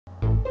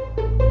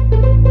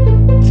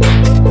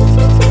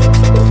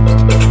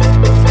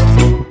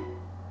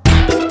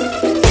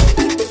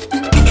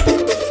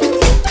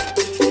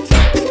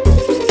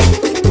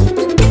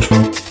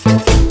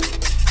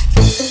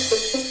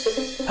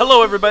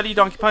Hello everybody,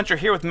 Donkey Puncher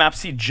here with Map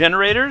Seed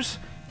Generators.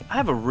 I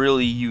have a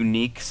really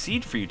unique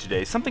seed for you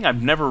today, something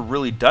I've never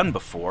really done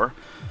before.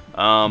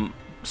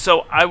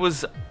 So I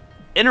was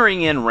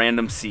entering in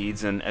random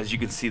seeds, and as you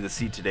can see, the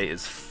seed today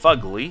is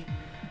fugly.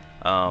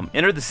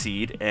 Enter the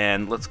seed,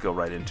 and let's go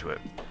right into it.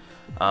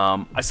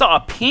 I saw a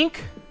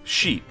pink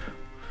sheep,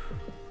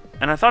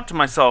 and I thought to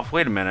myself,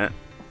 wait a minute,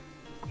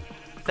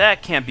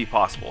 that can't be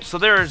possible. So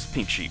there's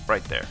pink sheep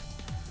right there.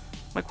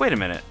 I'm like, wait a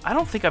minute, I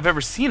don't think I've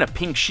ever seen a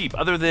pink sheep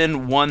other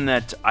than one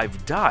that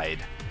I've dyed.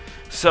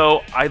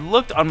 So I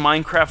looked on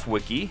Minecraft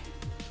Wiki.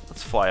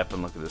 Let's fly up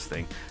and look at this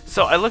thing.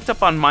 So I looked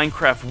up on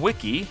Minecraft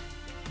Wiki,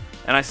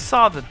 and I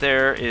saw that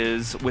there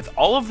is, with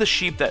all of the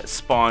sheep that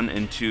spawn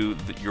into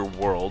your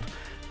world,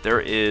 there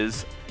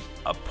is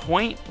a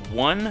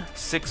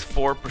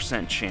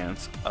 0.164%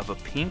 chance of a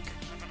pink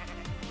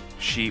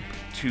sheep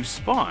to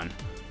spawn.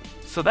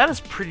 So that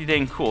is pretty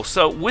dang cool.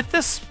 So with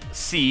this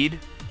seed,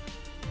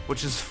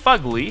 which is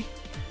fugly,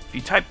 if you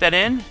type that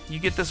in, you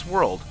get this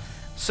world.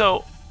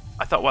 So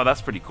I thought, wow,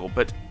 that's pretty cool.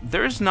 But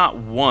there's not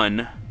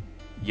one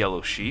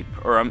yellow sheep,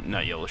 or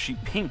not yellow sheep,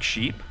 pink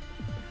sheep.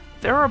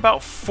 There are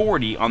about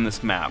 40 on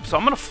this map. So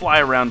I'm going to fly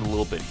around a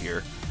little bit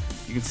here.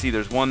 You can see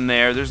there's one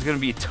there. There's going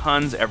to be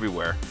tons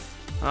everywhere.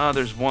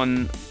 There's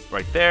one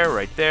right there,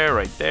 right there,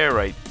 right there,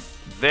 right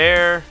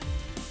there,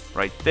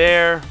 right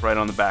there, right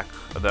on the back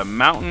of the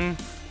mountain.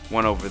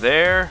 One over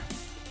there,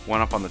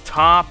 one up on the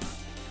top,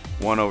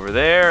 one over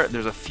there.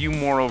 There's a few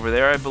more over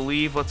there, I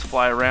believe. Let's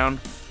fly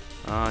around.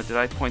 Did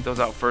I point those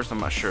out first?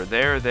 I'm not sure.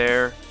 There,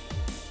 there,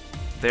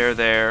 there,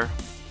 there.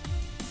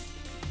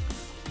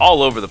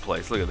 All over the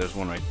place. Look at, there's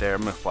one right there.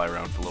 I'm going to fly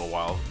around for a little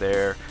while.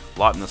 There. A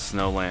lot in the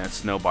snow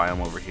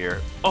biome over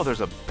here. Oh, there's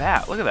a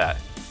bat. Look at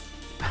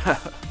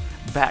that.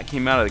 Bat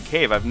came out of the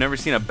cave. I've never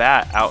seen a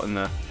bat out in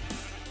the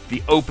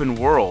open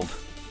world.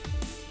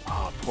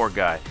 Oh, poor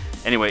guy.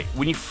 Anyway,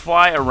 when you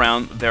fly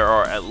around, there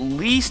are at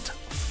least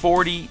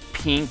 40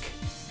 pink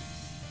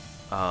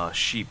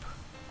sheep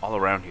all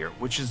around here,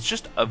 which is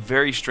just a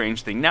very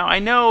strange thing. Now, I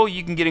know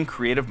you can get in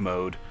creative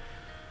mode,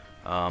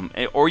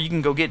 or you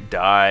can go get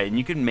dye, and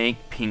you can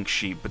make pink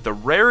sheep, but the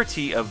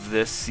rarity of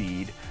this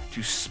seed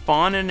to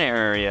spawn in an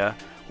area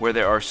where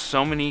there are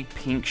so many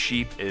pink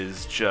sheep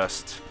is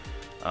just,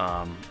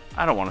 I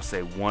don't want to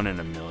say 1 in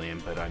a million,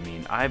 but I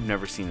mean, I've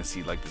never seen a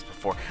seed like this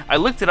before. I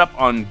looked it up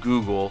on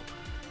Google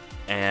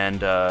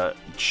and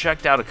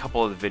checked out a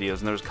couple of the videos,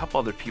 and there was a couple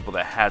other people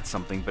that had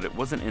something, but it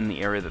wasn't in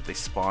the area that they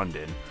spawned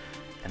in.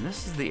 And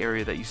this is the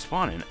area that you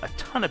spawn in. A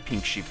ton of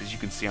pink sheep, as you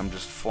can see. I'm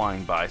just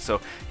flying by. So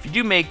if you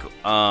do make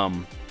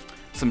some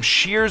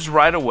shears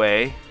right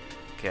away,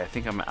 okay, I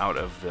think I'm out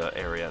of the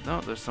area.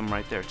 No, there's some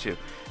right there too.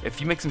 If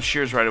you make some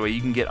shears right away,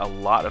 you can get a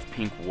lot of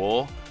pink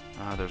wool.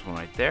 There's one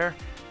right there.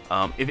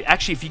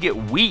 If you get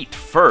wheat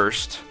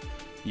first,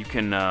 you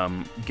can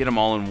get them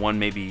all in one,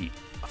 maybe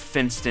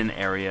fenced-in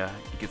area.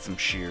 You get some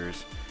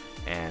shears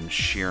and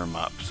shear them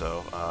up.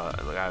 So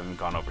like, I haven't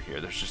gone over here.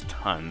 There's just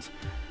tons.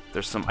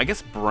 There's some, I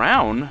guess,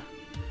 brown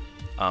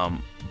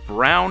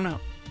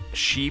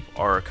sheep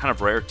are kind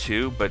of rare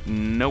too, but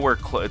nowhere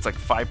close. It's like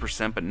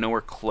 5%, but nowhere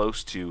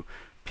close to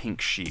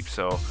pink sheep.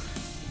 So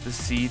this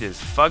seed is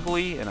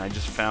fugly, and I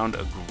just found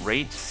a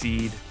great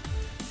seed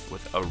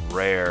with a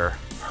rare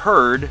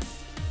herd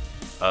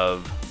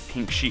of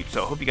pink sheep.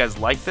 So I hope you guys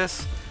like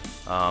this.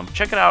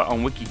 Check it out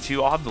on Wiki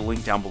too. I'll have the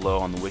link down below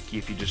on the Wiki.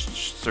 If you just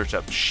search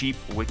up sheep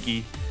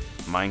wiki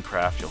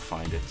Minecraft, you'll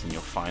find it, and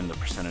you'll find the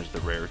percentage. The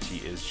rarity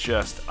is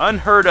just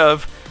unheard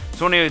of.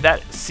 So anyway,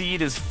 that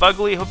seed is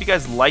fugly. Hope you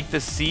guys like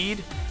this seed.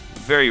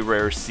 Very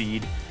rare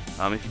seed.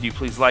 If you do,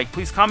 please like,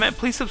 please comment,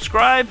 please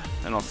subscribe,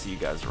 and I'll see you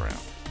guys around.